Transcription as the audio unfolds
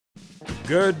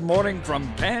Good morning from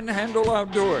Panhandle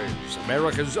Outdoors,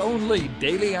 America's only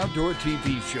daily outdoor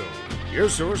TV show. Your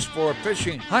source for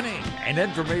fishing, hunting, and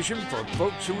information for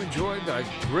folks who enjoy the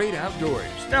great outdoors.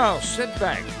 Now sit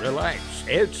back, relax.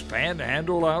 It's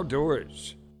Panhandle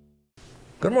Outdoors.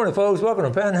 Good morning, folks. Welcome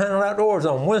to Panhandle Outdoors.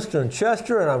 I'm Winston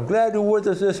Chester, and I'm glad you're with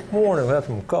us this morning. We have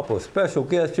a couple of special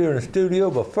guests here in the studio,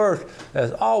 but first,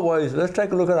 as always, let's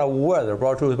take a look at our weather,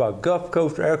 brought to us by Gulf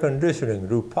Coast Air Conditioning,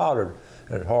 Drew Pollard,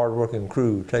 and hard-working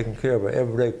crew taking care of our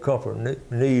everyday comfort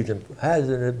needs. And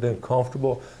hasn't it been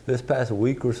comfortable this past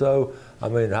week or so? I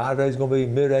mean, the high day's going to be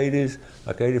mid-80s,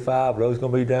 like 85. Low's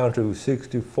going to be down to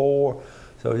 64.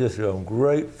 So just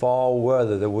great fall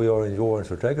weather that we are enjoying.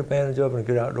 So take advantage of it and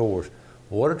get outdoors.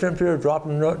 Water temperature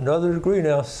dropping another degree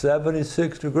now,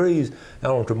 76 degrees.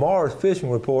 And on tomorrow's fishing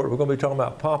report, we're going to be talking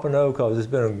about pompano because it's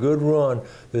been a good run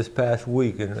this past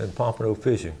week in pompano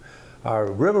fishing.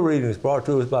 Our river reading is brought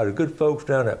to us by the good folks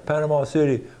down at Panama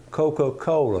City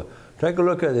Coca-Cola. Take a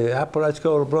look at the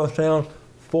Apalachicola Bluffstown,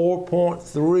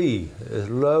 4.3 is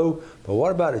low. But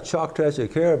what about the Choctaw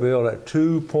Carabelle at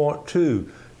 2.2?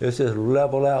 It's just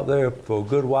level out there for a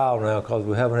good while now because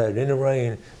we haven't had any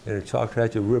rain in the Choctaw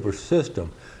River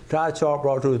system. Tide chart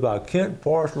brought to us by Kent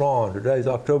Forest Lawn. Today's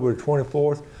October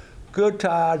 24th. Good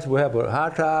tides. We have a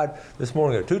high tide this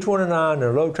morning at 2:29, and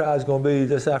a low tide is going to be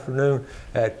this afternoon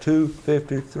at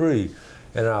 2:53.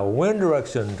 And our wind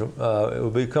direction, it will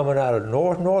be coming out of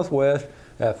north-northwest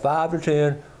at 5 to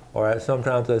 10, or at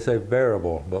sometimes they say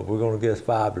variable, but we're going to guess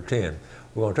 5 to 10.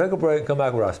 We're going to take a break and come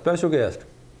back with our special guest.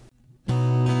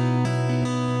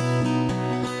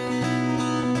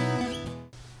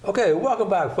 Okay, welcome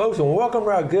back, folks, and welcome to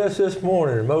our guests this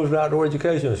morning, Mosley Outdoor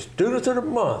Education Students of the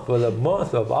Month for the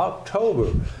month of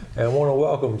October. And I want to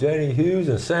welcome Janie Hughes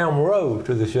and Sam Rowe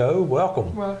to the show.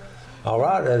 Welcome. Well, all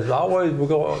right, as always, we're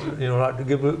going to like to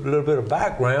give a little bit of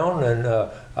background, and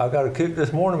I got a kick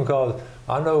this morning because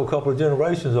I know a couple of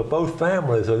generations of both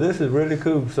families, so this is really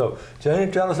cool. So,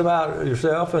 Janie, tell us about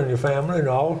yourself and your family and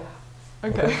all.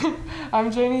 Okay.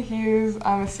 I'm Janie Hughes.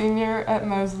 I'm a senior at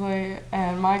Mosley,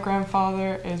 and my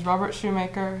grandfather is Robert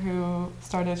Shoemaker, who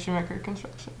started Shoemaker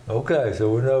Construction. Okay,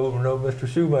 so we know Mr.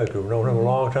 Shoemaker. We've known him a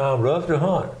long time. Loves to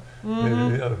hunt.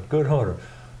 Good hunter.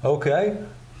 Okay,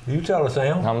 you tell us,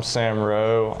 Sam. I'm Sam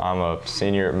Rowe. I'm a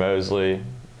senior at Mosley,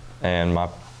 and my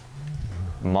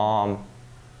mom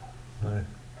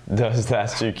does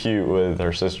That's Too Cute with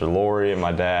her sister Lori, and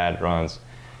my dad runs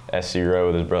SC Rowe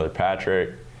with his brother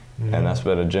Patrick. And that's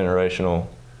been a generational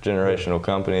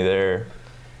company there.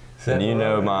 And you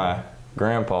know my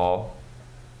grandpa,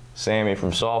 Sammy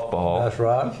from softball. That's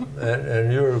right.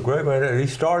 And you're a great man. He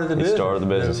started the business. He started the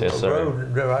business, yes, sir.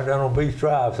 Right down on Beach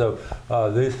Drive. So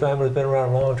these families have been around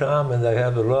a long time, and they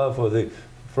have the love for the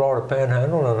Florida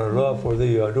Panhandle and a love for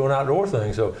the doing outdoor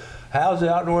things. So how's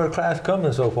the outdoor class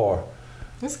coming so far?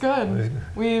 It's good.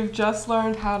 We've just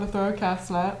learned how to throw a cast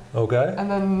net. Okay.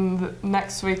 And then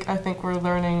next week, I think we're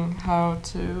learning how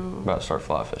to... About to start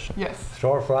fly fishing. Yes.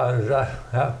 Start flying.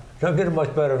 Don't get it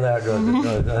much better than that,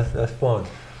 does it? That's fun.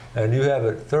 And you have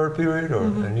a third period,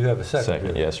 and you have a second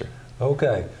period? Yes, sir.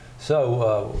 Okay.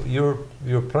 So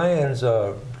your plans,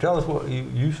 tell us what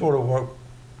you sort of work,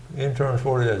 interns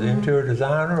for as interior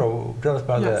designer, or tell us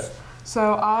about that.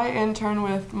 So I intern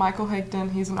with Michael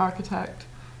Higdon. He's an architect.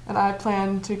 And I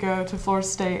plan to go to Florida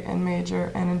State and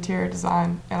major in interior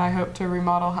design, and I hope to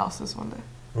remodel houses one day.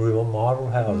 Remodel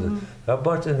houses. A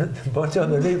bunch of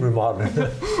them need remodeling.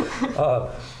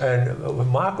 And with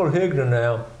Michael Higdon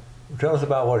now, tell us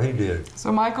about what he did.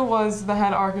 So Michael was the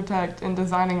head architect in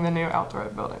designing the new outdoor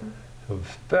building. A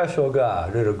special guy.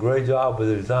 Did a great job with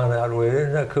the design outdoor.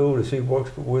 Isn't that cool that she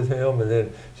works with him and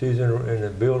then she's in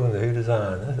the building that he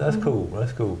designed? That's cool.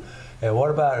 That's cool. And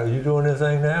what about, are you doing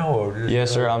anything now? Or just,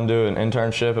 yes, sir. I'm doing an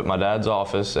internship at my dad's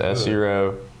office at SC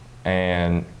Rowe,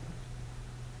 and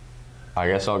I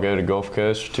guess I'll go to Gulf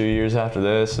Coast for 2 years after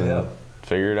this and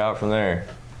figure it out from there.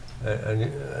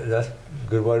 And that's a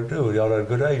good way to do it. Y'all at a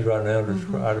good age right now to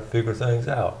try to figure things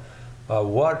out.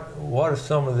 What are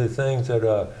some of the things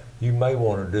that you may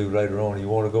want to do later on? You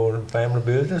want to go into family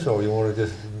business, or you want to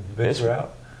just venture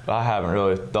out? I haven't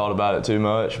really thought about it too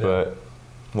much, but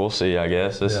we'll see, I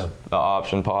guess. It's an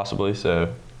option possibly,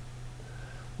 so.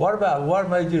 What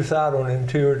made you decide on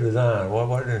interior design?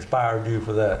 What inspired you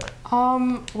for that?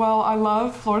 Well, I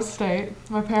love Florida State.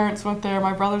 My parents went there.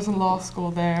 My brother's in law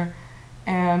school there.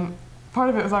 And part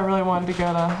of it was I really wanted to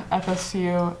go to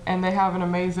FSU, and they have an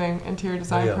amazing interior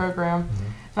design program.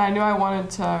 And I knew I wanted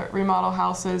to remodel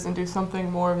houses and do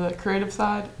something more of the creative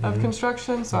side of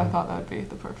construction, so I thought that would be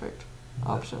the perfect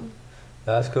option.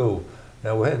 That's cool.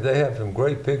 Now they have some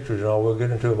great pictures and all. We'll get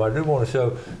into them. I do want to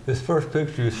show this first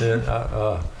picture you sent.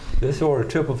 This sort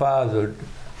of typifies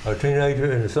a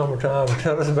teenager in the summertime.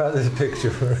 Tell us about this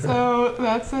picture. So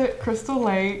that's at Crystal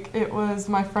Lake. It was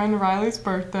my friend Riley's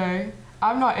birthday.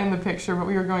 I'm not in the picture, but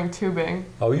we were going tubing.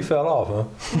 Oh, you fell off,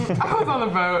 huh? I was on a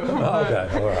boat.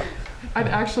 Okay, all right. I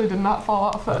actually did not fall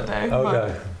off that day.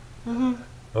 Okay.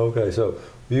 Okay, so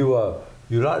you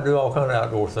like to do all kind of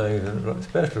outdoor things, and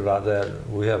especially like that.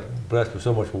 We have blessed with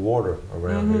so much water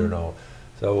around here and all.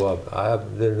 So I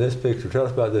have this picture. Tell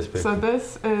us about this picture. So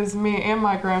this is me and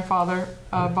my grandfather,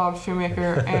 Bob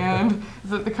Shoemaker, and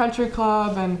the country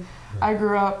club, and I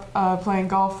grew up playing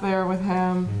golf there with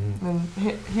him, and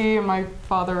he and my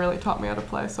father really taught me how to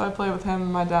play. So I play with him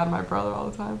and my dad and my brother all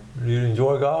the time. You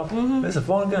enjoy golf? It's a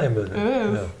fun game, isn't it? It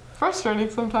is. Yeah. Frustrating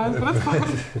sometimes, but it's fun.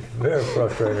 Very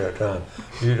frustrating at times.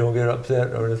 You don't get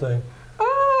upset or anything?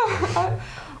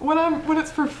 When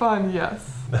it's for fun, yes.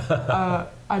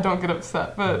 I don't get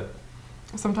upset, but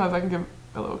sometimes I can get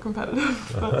a little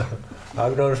competitive. I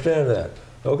can understand that.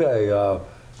 Okay,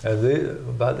 and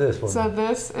about this one. So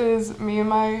this is me and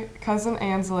my cousin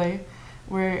Ansley.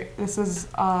 This is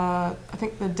I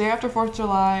think the day after 4th of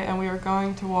July, and we are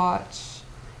going to watch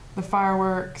the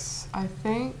fireworks. I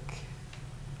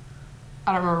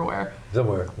don't remember where.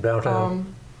 Somewhere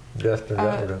downtown.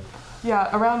 Destin. Yeah,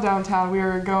 around downtown. We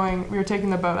were taking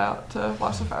the boat out to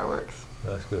watch the fireworks.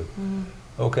 That's good.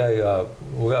 Okay,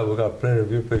 we got plenty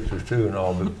of your pictures too and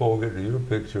all, but before we get to your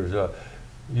pictures,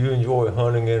 you enjoy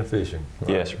hunting and fishing. Right?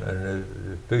 Yes, sir.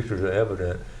 And the pictures are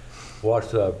evident.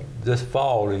 This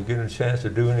fall, are you getting a chance to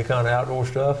do any kind of outdoor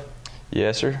stuff?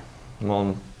 Yes, sir.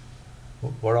 Well,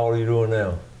 what all are you doing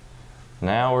now?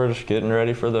 Now we're just getting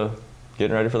ready for the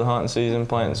hunting season,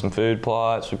 planting some food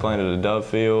plots. We planted a dove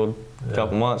field a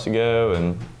couple months ago,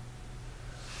 and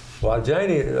well,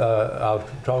 Janie, I was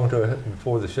talking to her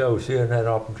before the show. She hadn't had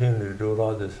an opportunity to do a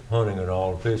lot of this hunting and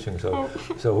all, and fishing. So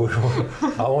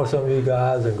I want some of you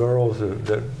guys and girls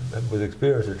that with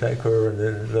experience to take her and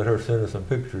then let her send us some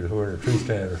pictures. We're in a tree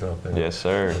stand or something. Yes,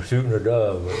 sir. Or shooting a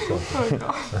dove or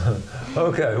something.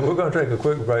 Okay, we're going to take a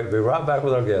quick break. Be right back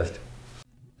with our guest.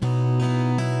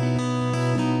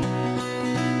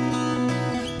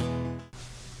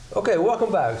 Okay,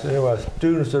 welcome back. So anyway,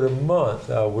 students of the month,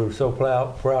 we're so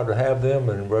proud to have them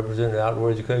and represent the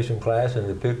outdoor education class, and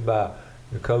they're picked by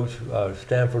the coach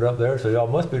Stanford up there. So y'all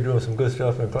must be doing some good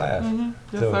stuff in class.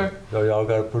 Yes, sir. So y'all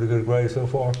got a pretty good grade so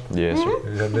far? Yes, sir.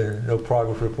 There have been no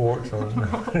progress reports or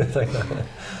anything like that?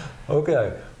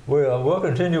 Okay, we'll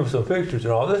continue with some pictures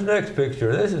and all. This next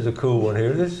picture, this is a cool one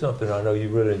here. This is something I know you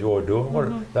really enjoy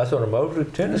doing. That's on a Mosley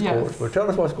tennis court. But tell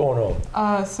us what's going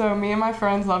on. So me and my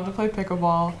friends love to play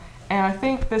pickleball. And I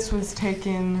think this was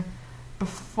taken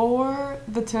before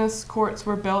the tennis courts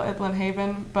were built at Glen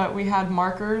Haven, but we had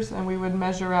markers and we would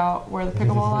measure out where the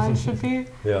pickleball lines should be.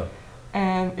 Yeah.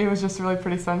 And it was just a really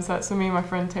pretty sunset, so me and my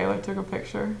friend Taylor took a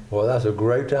picture. Well, that's a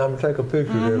great time to take a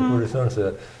picture there for the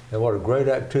sunset. And what a great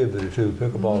activity, too.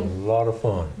 Pickleball is a lot of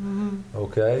fun.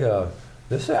 Okay,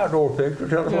 this outdoor picture,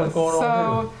 tell us what's going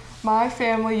on here. So my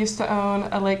family used to own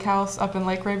a lake house up in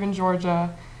Lake Raven,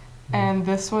 Georgia. And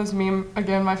this was me,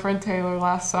 again, my friend Taylor,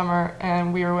 last summer,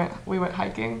 and we went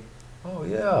hiking. Oh,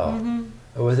 yeah.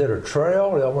 Was it a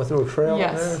trail? Y'all went through a trail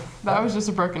yes. in there? That was just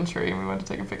a broken tree, and we went to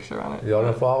take a picture on it. Y'all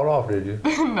didn't fall off, did you?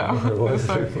 No.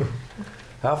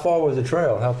 How far was the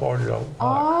trail? How far did y'all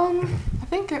hike? I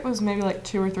think it was maybe like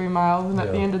 2 or 3 miles, and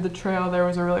at the end of the trail, there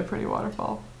was a really pretty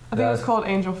waterfall. I think it was called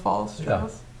Angel Falls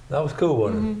Trails. Yeah. That was cool,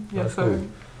 wasn't it? Yes, sir.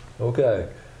 Cool. Okay.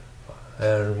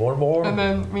 And one more? And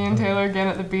then me and Taylor again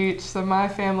at the beach. So my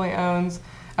family owns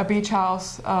a beach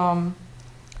house,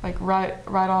 like right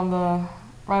on the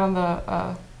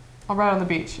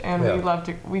beach, and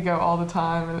we go all the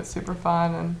time, and it's super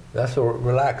fun. And that's so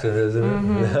relaxing,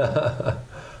 isn't it?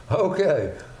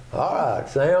 Okay. All right,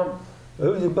 Sam.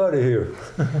 Who's your buddy here?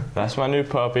 That's my new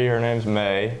puppy. Her name's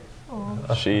May.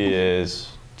 Aww. She is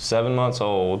 7 months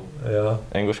old. Yeah.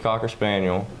 English Cocker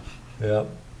Spaniel. Yep.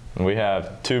 And we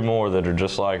have 2 more that are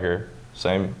just like her.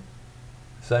 Same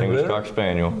English Cocker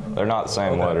Spaniel. They're not the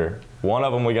same litter. One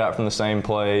of them we got from the same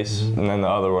place, and then the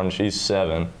other one, she's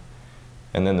 7.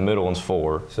 And then the middle one's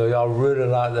 4. So y'all really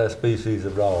like that species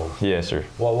of dog? Yes, sir.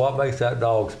 Well, what makes that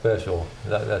dog special,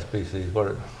 that species?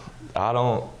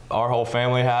 Our whole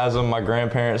family has them. My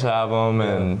grandparents have them,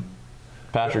 and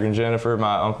Patrick and Jennifer,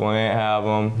 my uncle and aunt have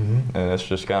them. And it's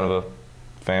just kind of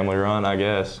a family run, I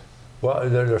guess. Well,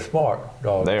 they're smart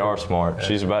dogs. They are smart.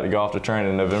 She's about to go off to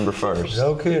training November 1st.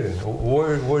 No kidding.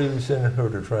 Where are you sending her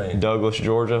to train? Douglas,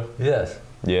 Georgia. Yes.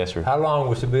 Yes, sir. How long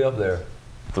will she be up there?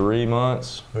 3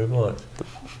 months. 3 months.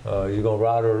 You gonna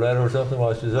write her a letter or something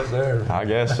while she's up there? I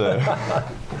guess so.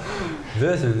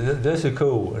 This is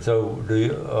cool. So do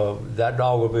you, that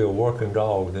dog will be a working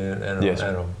dog then, and Yes,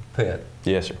 and a pet.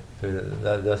 Yes, sir. See,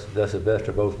 that's the best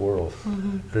of both worlds.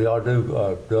 Do y'all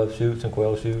do dove shoots and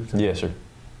quail shoots? Yes, sir.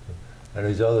 And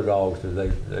these other dogs, do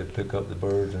they pick up the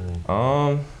birds and?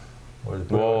 Are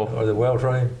they well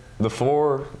trained? The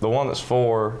one that's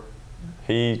 4,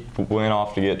 he went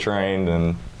off to get trained,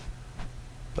 and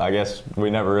I guess we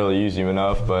never really used him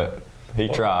enough, but he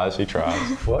tries.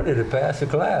 Well, did it pass the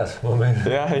class? I mean,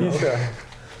 Yeah, he's okay.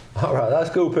 All right, that's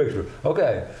a cool picture.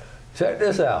 Okay, check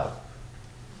this out.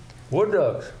 Wood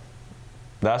ducks.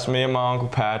 That's me and my Uncle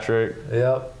Patrick,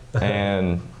 Yep.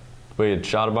 and we had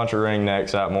shot a bunch of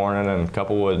ringnecks that morning and a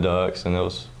couple wood ducks, and it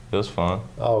was fun.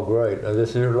 Oh, great. Now,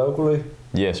 this here locally?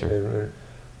 Yes, sir.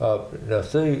 Now,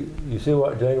 you see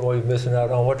what, Jane, what you're missing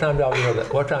out on? What time y'all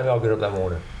get up that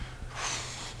morning?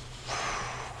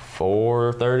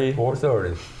 4:30.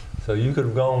 4:30. So you could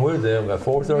have gone with them at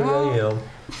 4:30 a.m.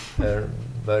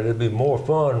 But it'd be more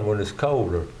fun when it's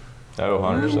colder. Oh,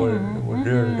 100%. When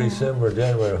during the December,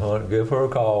 January hunt, give her a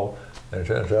call and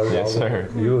tell her Yes, sir.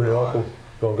 you and your uncle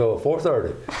gonna go at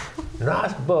 4:30.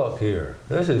 Nice buck here.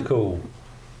 This is cool.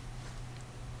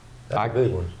 That's a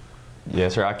big one.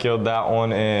 Yes, sir. I killed that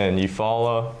one in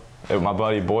Eufaula at my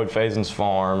buddy Boyd Fazen's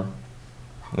farm.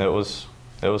 It was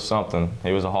something.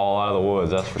 He was a haul out of the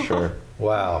woods, that's for sure.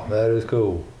 Wow, that is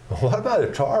cool. What about a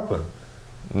tarpon?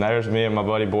 And there's me and my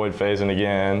buddy Boyd Fazen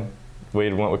again.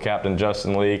 We went with Captain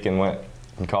Justin Leake and went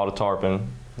and caught a tarpon.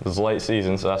 It was late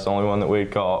season, so that's the only one that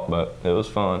we'd caught, but it was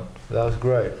fun. That was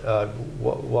great.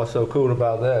 What's so cool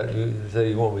about that? You say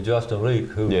you went with Justin Leake,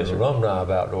 who's Yes, an sir. alumni of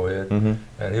Outdoor Ed,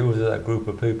 and he was in that group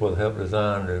of people that helped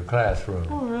design the classroom.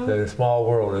 Oh, really? So it's a small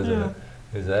world, isn't Yeah. it?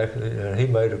 Exactly. And he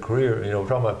made a career. You know, we're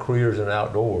talking about careers in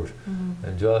outdoors.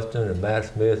 And Justin and Matt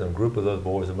Smith and a group of those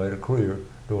boys have made a career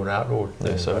doing outdoor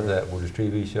things sir. like that with his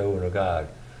TV show and a guide.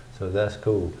 So that's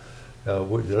cool.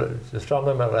 Just talking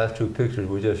about the last 2 pictures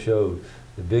we just showed,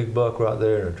 the big buck right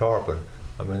there and the tarpon.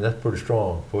 I mean, that's pretty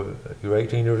strong. You're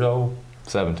 18 years old?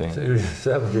 17. So you're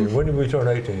 17. When did we turn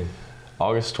 18?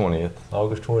 August 20th.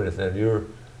 August 20th. And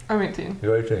I'm 18.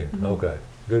 you're 18. Okay,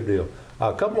 good deal.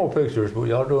 A couple more pictures, but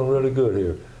y'all doing really good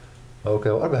here.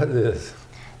 Okay, what about this?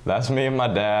 That's me and my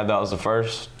dad. That was the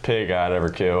first pig I'd ever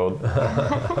killed.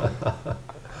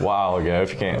 While ago,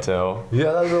 if you can't tell.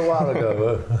 Yeah, that was a while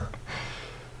ago.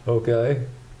 Okay.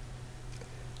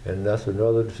 And that's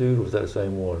another shoot, or was that the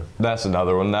same one? That's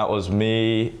another one. That was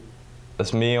me.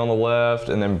 That's me on the left,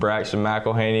 and then Braxton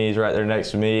McElhaney's right there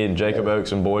next to me, and Jacob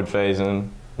Oakes and Boyd Fazen.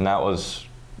 And that was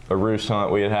a roost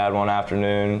hunt we had one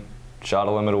afternoon. Shot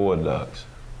a limit of wood ducks.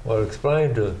 Well,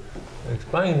 explain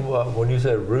what, when you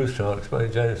said roost hunt,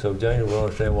 explain Janie, so Janie will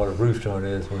understand what a roost hunt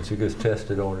is when she gets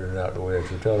tested on it and Outdoor Ed.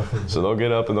 So tell her. So they'll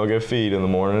get up and they'll go feed in the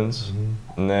mornings,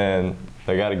 and then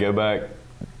they got to go back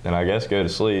and I guess go to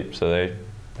sleep. So they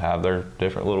have their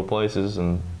different little places,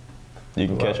 and you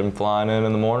can catch them flying in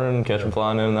the morning and catch them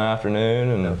flying in the afternoon,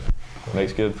 and it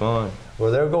makes good fun.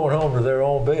 Well, they're going home to their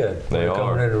own bed. They They're are.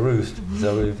 coming in to roost.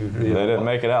 So if you They didn't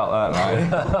make it out that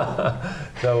night.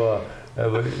 So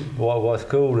what's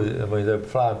cool is, I mean, they're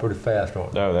flying pretty fast,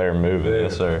 aren't they? No, they're moving,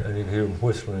 yes sir. And you can hear them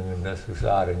whistling, and that's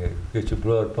exciting. It gets your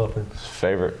blood pumping.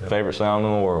 Favorite sound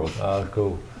in the world. That's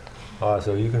cool. All right,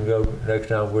 so you can go next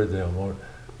time with them.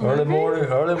 Early morning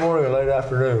or late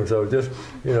afternoon. So just,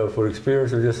 you know, for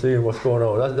experience of just seeing what's going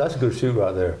on. That's a good shoot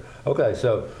right there. Okay,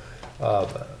 so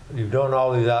you've done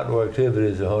all these outdoor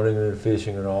activities, the hunting and the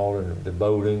fishing and all, and the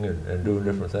boating and doing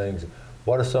different things.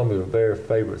 What are some of your very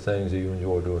favorite things that you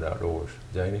enjoy doing outdoors,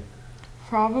 Janie?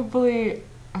 Probably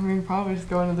just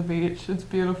going to the beach. It's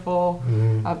beautiful.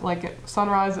 Like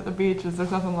sunrise at the beach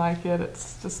there's nothing like it.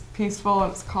 It's just peaceful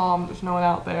and it's calm. There's no one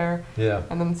out there. Yeah.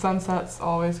 And then sunset's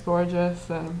always gorgeous.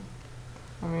 And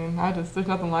I mean, there's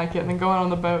nothing like it. And then going on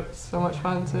the boat's so much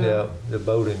fun too. Yeah, the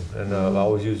boating. And I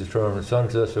always use the term, the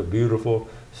sunsets are beautiful,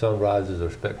 sunrises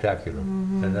are spectacular.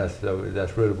 And that's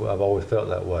really, I've always felt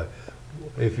that way.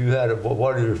 If you had,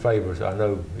 what are your favorites? I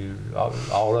know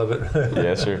all of it.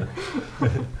 Yes, sir.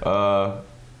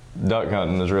 Duck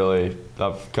hunting is really,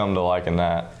 I've come to liking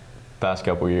that past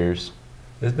couple years.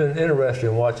 It's been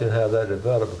interesting watching how that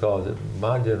developed, because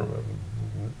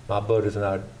my buddies and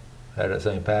I had that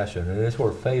same passion, and it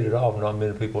sort of faded off. Not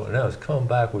many people, and now it's come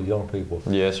back with young people.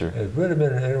 Yes, sir. It's really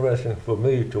been interesting for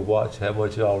me to watch how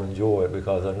much y'all enjoy it,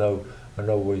 because I know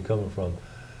where you're coming from.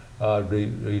 Do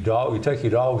you take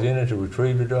your dogs in to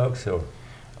retrieve the ducks, or?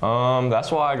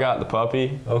 That's why I got the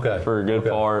puppy. Okay. For a good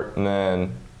part, and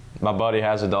then My buddy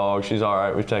has a dog. She's all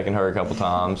right. We've taken her a couple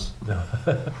times.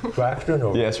 Braxton?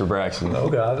 Or? Yes, for Braxton.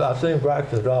 Okay, I've seen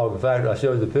Braxton's dog. In fact, I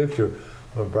showed the picture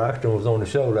when Braxton was on the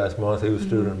show last month. He was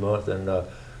student of the month,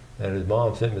 and his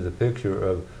mom sent me the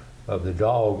picture of the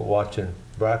dog watching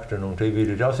Braxton on TV.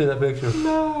 Did y'all see that picture?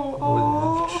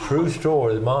 No. True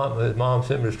story. His mom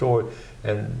sent me the story,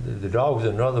 and the dog was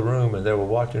in another room, and they were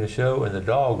watching the show, and the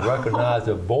dog recognized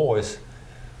the voice.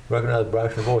 Recognized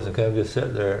Braxton's voice and came just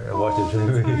sit there and watch his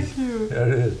movies. So cute. That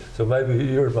is. So maybe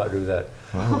yours might do that.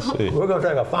 Well, we'll see. We're going to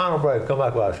take a final break. Come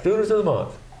back with our Students of the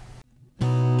Month.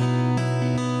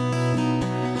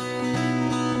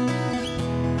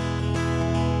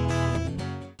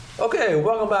 Okay,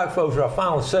 welcome back, folks, to our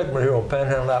final segment here on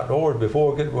Panhandle Outdoors.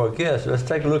 Before we get to our guests, let's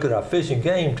take a look at our fishing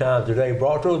game time today,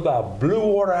 brought to us by Blue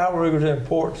Water Outriggers in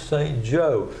Port St.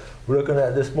 Joe. We're looking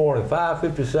at this morning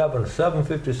 5:57,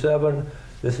 7:57.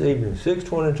 This evening,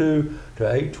 6:22 to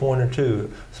 8:22.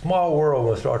 Small world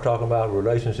when we start talking about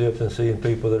relationships and seeing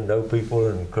people that know people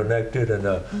and connected. And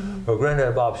her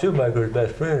granddad, Bob Shoemaker's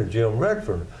best friend is Jim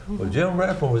Redfern. Well, Jim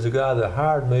Redfern was the guy that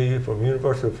hired me from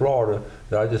University of Florida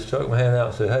that I just stuck my hand out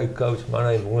and said, hey, Coach, my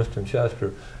name is Winston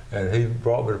Chester. And he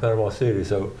brought me to Panama City.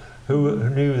 So who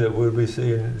knew that we'd be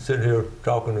sitting here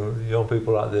talking to young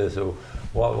people like this? So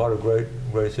what a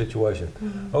great situation.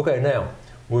 Okay, now.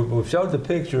 We've showed the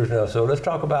pictures now, so let's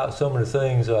talk about some of the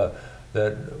things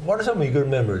what are some of your good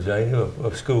memories, Jane,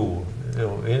 of school,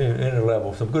 any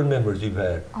level, some good memories you've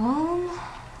had? I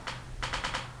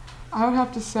would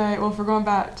have to say, well, if we're going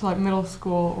back to like middle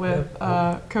school with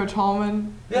Coach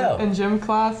Hallman in gym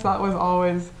class, that was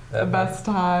always the best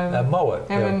time. At Mowat.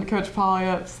 Him and Coach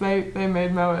Polyups, they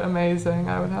made Mowat amazing,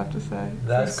 I would have to say.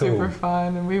 That's cool. Super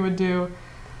fun, and we would do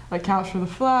like couch for the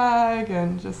flag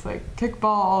and just like kickball,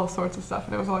 all sorts of stuff,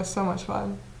 and it was always so much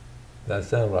fun. That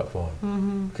sounds like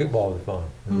fun. Kickball is fun.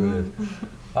 It really is.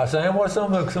 All right, Sam, what's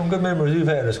some good memories you've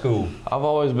had in school? I've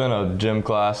always been a gym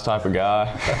class type of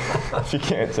guy, if you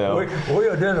can't tell. We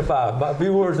identify, my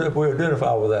viewers, we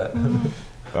identify with that.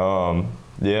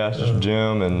 Yeah, it's just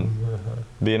gym and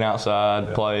being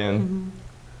outside, playing.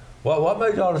 What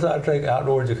made y'all decide to take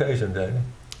outdoor education, Danny?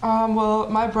 Well,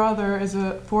 my brother is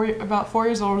about 4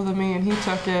 years older than me, and he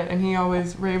took it, and he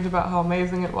always raved about how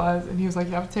amazing it was, and he was like,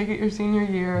 you have to take it your senior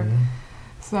year.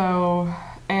 So,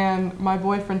 and my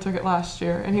boyfriend took it last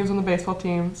year, and he was on the baseball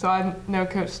team, so I know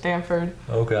Coach Stanford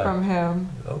from him.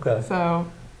 So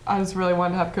I just really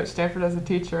wanted to have Coach Stanford as a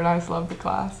teacher, and I just loved the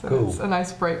class. And it's a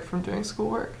nice break from doing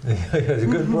schoolwork. It's a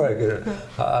good break.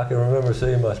 I can remember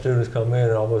seeing my students come in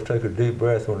and almost take a deep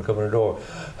breath when they come in the door.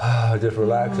 Just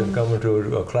relax and come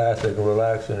into a class they can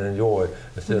relax and enjoy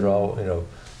instead of all,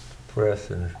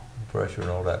 press and pressure and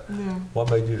all that.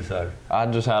 What made you decide? I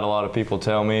just had a lot of people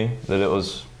tell me that it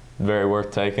was very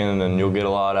worth taking and you'll get a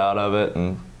lot out of it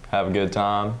and have a good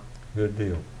time. Good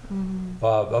deal.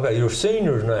 Okay, you're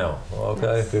seniors now.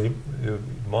 Okay, yes. Your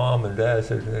mom and dad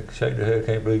said, shake their head,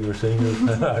 can't believe you're seniors.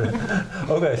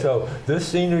 Okay, so this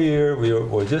senior year,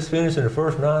 we're just finishing the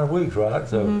first 9 weeks, right?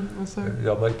 So yes, sir.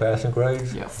 Y'all make passing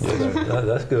grades? Yes.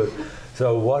 That's good.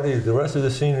 So what is the rest of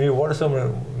the senior year? What are some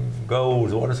of the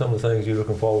goals? What are some of the things you're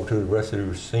looking forward to the rest of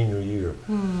your senior year?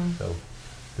 So,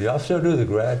 do y'all still do the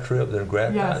grad trip, the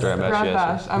grad bash? Yes, grad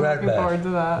bash. I'm looking forward to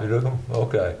that. You're looking?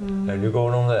 Okay. And you're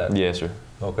going on that? Yes, sir.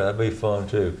 Okay, that'd be fun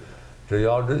too. Do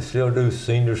y'all still do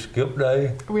senior skip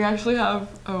day? We actually have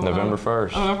November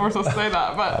 1st. I don't know if we're supposed to say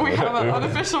that, but we have an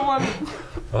unofficial one.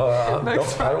 I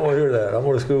don't want to hear that. I'm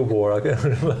on a school board. I can't.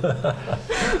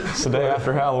 It's the day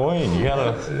after Halloween. You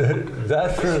gotta.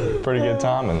 That's true. Pretty good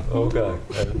timing. Okay.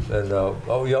 And y'all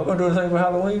gonna do anything for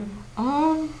Halloween?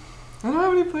 I don't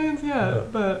have any plans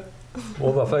yet, but.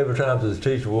 One of my favorite times as a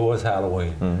teacher was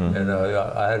Halloween, and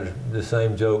I had the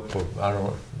same joke for I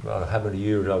don't know how many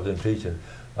years I was in teaching.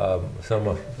 I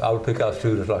would pick out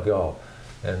students like y'all,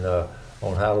 and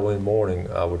on Halloween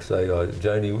morning I would say,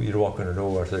 Janie, you'd walk in the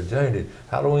door. I said, Janie,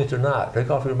 Halloween's tonight.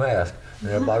 Take off your mask, and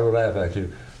everybody would laugh at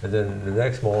you. And then the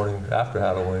next morning after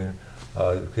Halloween,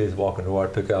 the kids walk in the door.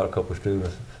 I'd pick out a couple of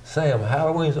students. Sam,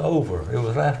 Halloween's over. It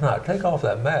was last night. Take off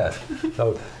that mask.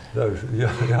 So.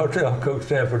 Y'all tell Coach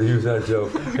Stanford to use that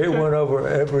joke. It went over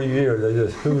every year. They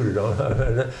just hooted on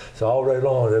it. So all day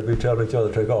long they'd be telling each other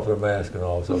to take off their mask and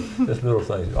all. So just little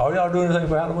things. Are y'all doing anything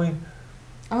for Halloween?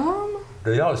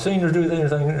 Do y'all seniors do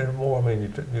anything anymore? I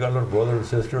mean, you got little brothers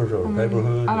or sisters or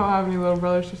neighborhood? I don't have any little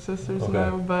brothers or sisters,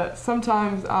 no. But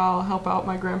sometimes I'll help out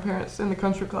my grandparents in the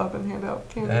country club and hand out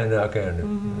candy. Hand out candy.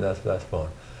 That's fun.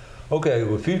 Okay,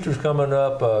 well, future's coming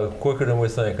up quicker than we're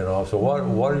thinking. Also, what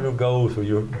are your goals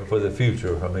for the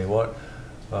future? I mean, what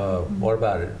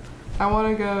about it? I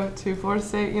want to go to Florida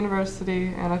State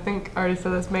University, and I think I already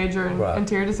said this, major in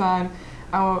interior design.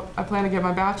 I plan to get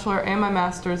my bachelor and my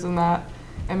master's in that,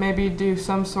 and maybe do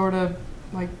some sort of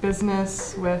like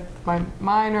business with my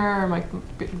minor or my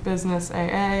business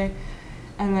AA.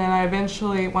 And then I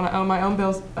eventually want to own my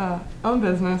own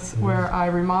business where I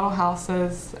remodel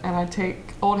houses, and I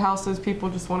take old houses people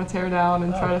just want to tear down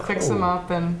and try to fix them up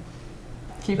and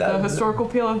keep the historical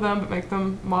appeal of them, but make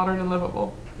them modern and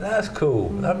livable. That's cool.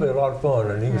 That'd be a lot of fun,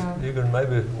 and you can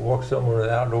maybe work somewhere in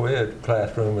the outdoor ed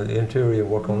classroom in the interior,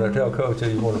 work on that. Tell coach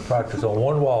that you want to practice on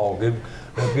one wall.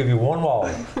 They'll give you one wall.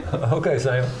 Okay,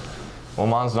 Sam. Well,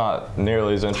 mine's not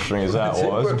nearly as interesting as that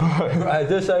was. But at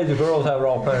this age, the girls have it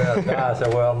all planned out. Guys say,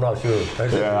 well, I'm not sure.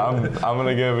 Yeah, I'm going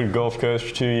to go to Gulf Coast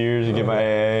for 2 years and get my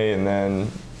AA, and then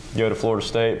go to Florida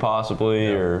State possibly,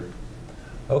 or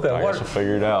I guess we'll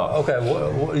figure it out. Okay,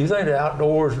 what you think the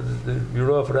outdoors, your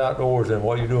love for the outdoors and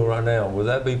what you're doing right now, will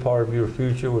that be part of your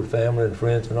future with family and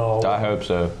friends and all? I hope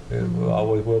so. It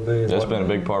always will be. It's been a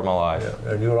big part of my life.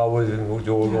 Yeah. And you'll always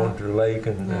enjoy going to the lake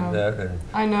and that. And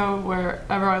I know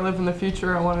wherever I live in the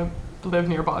future, I want to live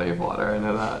near a body of water. I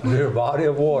know that. Near a body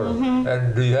of water.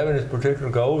 And do you have any particular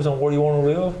goals on where you want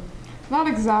to live? Not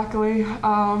exactly.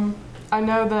 I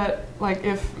know that, like,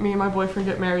 if me and my boyfriend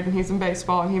get married and he's in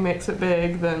baseball and he makes it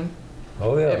big, then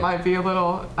it might be a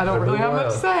little, I don't really have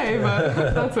much to say, but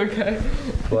that's okay.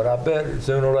 But I bet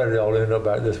sooner or later y'all end up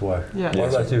back this way. Yeah. What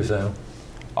about you, Sam?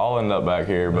 I'll end up back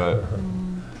here, but...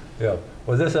 Yeah.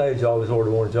 Well, this age, I always sort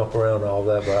of want to jump around and all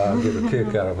that, but I get a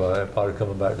kick out of probably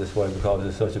coming back this way because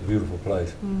it's such a beautiful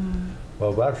place. Well,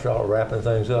 we're about to start wrapping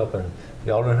things up, and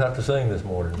y'all didn't have to sing this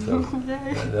morning, so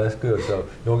that's good. So,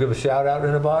 you want to give a shout out to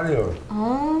anybody, or?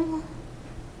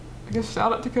 I guess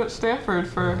shout out to Coach Stanford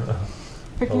for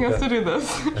picking us to do this.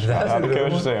 Shout out to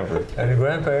Coach Stanford. And your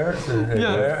grandparents,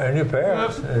 and your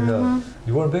parents, and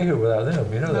you wouldn't be here without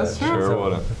them, you know that's that. True. Sure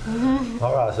wouldn't.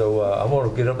 All right, so I'm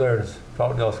going to get up there and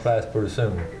talk to y'all's class pretty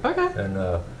soon. Okay.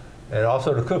 And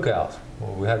also the cookouts.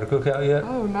 Well, we had the cookout yet?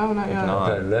 Oh, no, not yet.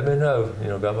 Okay, let me know. You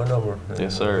know, got my number.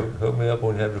 Yes, sir. Hook me up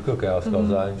when you have the cookouts,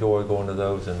 because I enjoy going to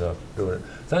those and doing it.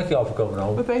 Thank y'all for coming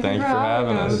on. Well, thank you for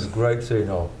having us. It was great seeing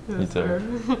y'all. Yes, You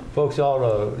too. Folks,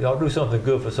 y'all do something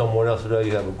good for someone else today.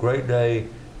 You have a great day.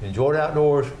 Enjoy the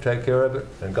outdoors. Take care of it,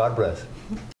 and God bless.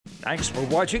 Thanks for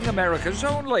watching America's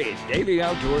only daily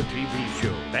outdoor TV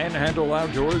show, Panhandle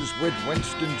Outdoors with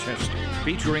Winston Chester,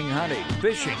 featuring hunting,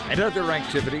 fishing, and other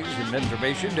activities and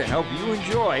information to help you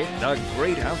enjoy the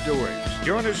great outdoors.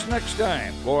 Join us next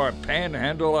time for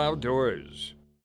Panhandle Outdoors.